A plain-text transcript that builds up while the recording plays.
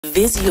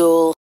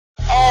Visual.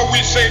 All we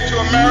say to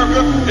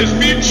America is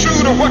be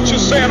true to what you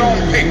said on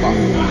paper.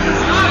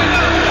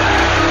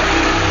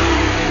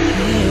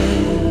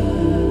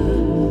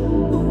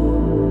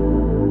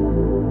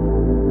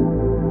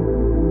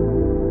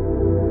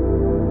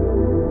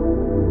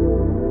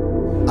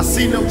 I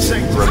see no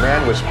change. A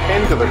man was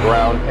pinned to the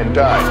ground and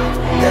died.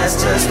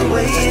 That's just the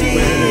way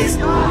it is.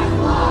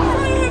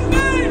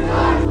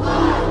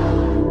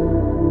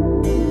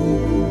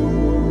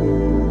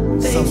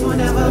 Things will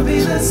never be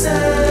the same.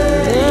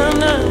 They're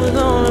never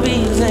gonna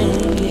be the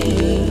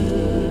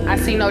same. I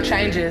see no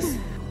changes.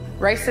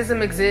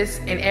 Racism exists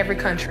in every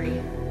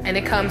country, and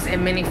it comes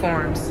in many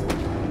forms.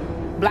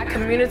 Black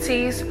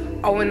communities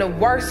are in a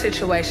worse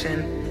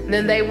situation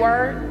than they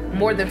were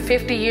more than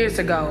 50 years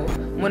ago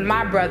when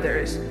my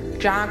brothers,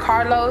 John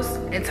Carlos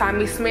and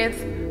Tommy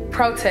Smith,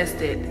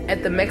 protested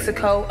at the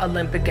Mexico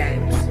Olympic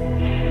Games.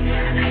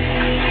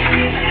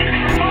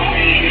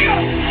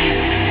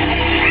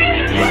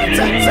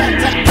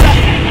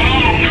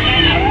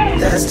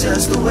 That's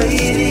just the way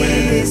it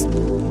is.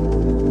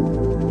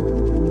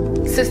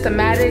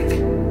 Systematic,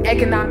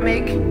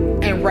 economic,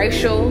 and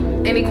racial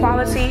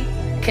inequality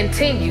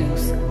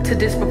continues to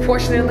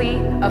disproportionately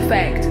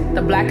affect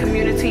the Black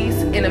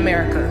communities in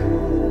America.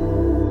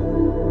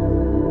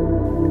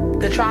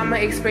 The trauma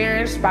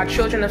experienced by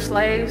children of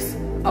slaves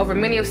over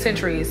many of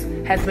centuries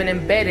has been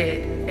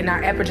embedded in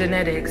our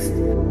epigenetics.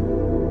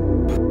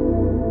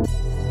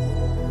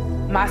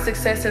 My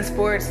success in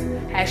sports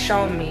has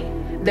shown me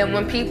that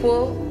when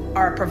people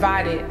are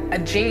provided a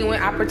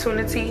genuine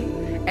opportunity,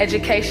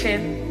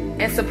 education,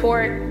 and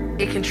support,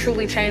 it can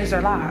truly change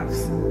their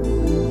lives.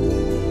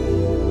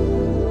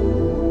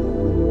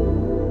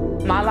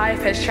 My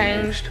life has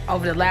changed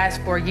over the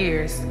last 4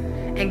 years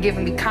and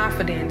given me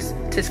confidence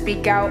to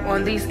speak out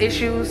on these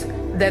issues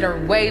that are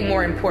way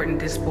more important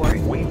than sport.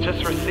 We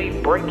just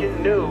received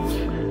breaking news.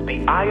 The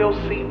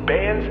IOC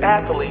bans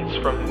athletes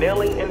from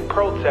kneeling and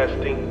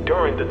protesting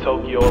during the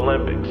Tokyo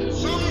Olympics.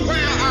 Somewhere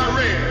I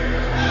read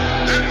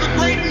that the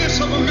greatness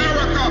of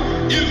America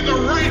is the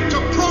right to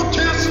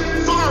protest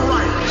far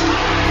right.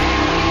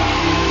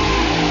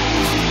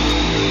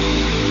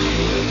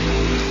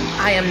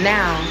 I am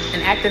now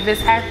an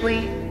activist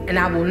athlete, and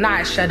I will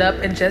not shut up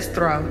and just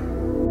throw.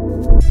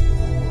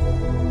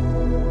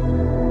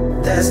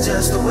 That's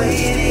just the way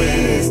it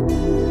is.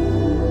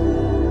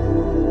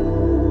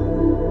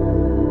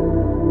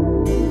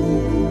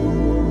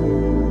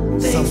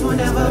 Things will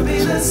never be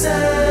the same.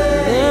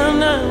 They're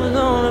never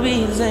gonna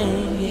be the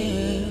same.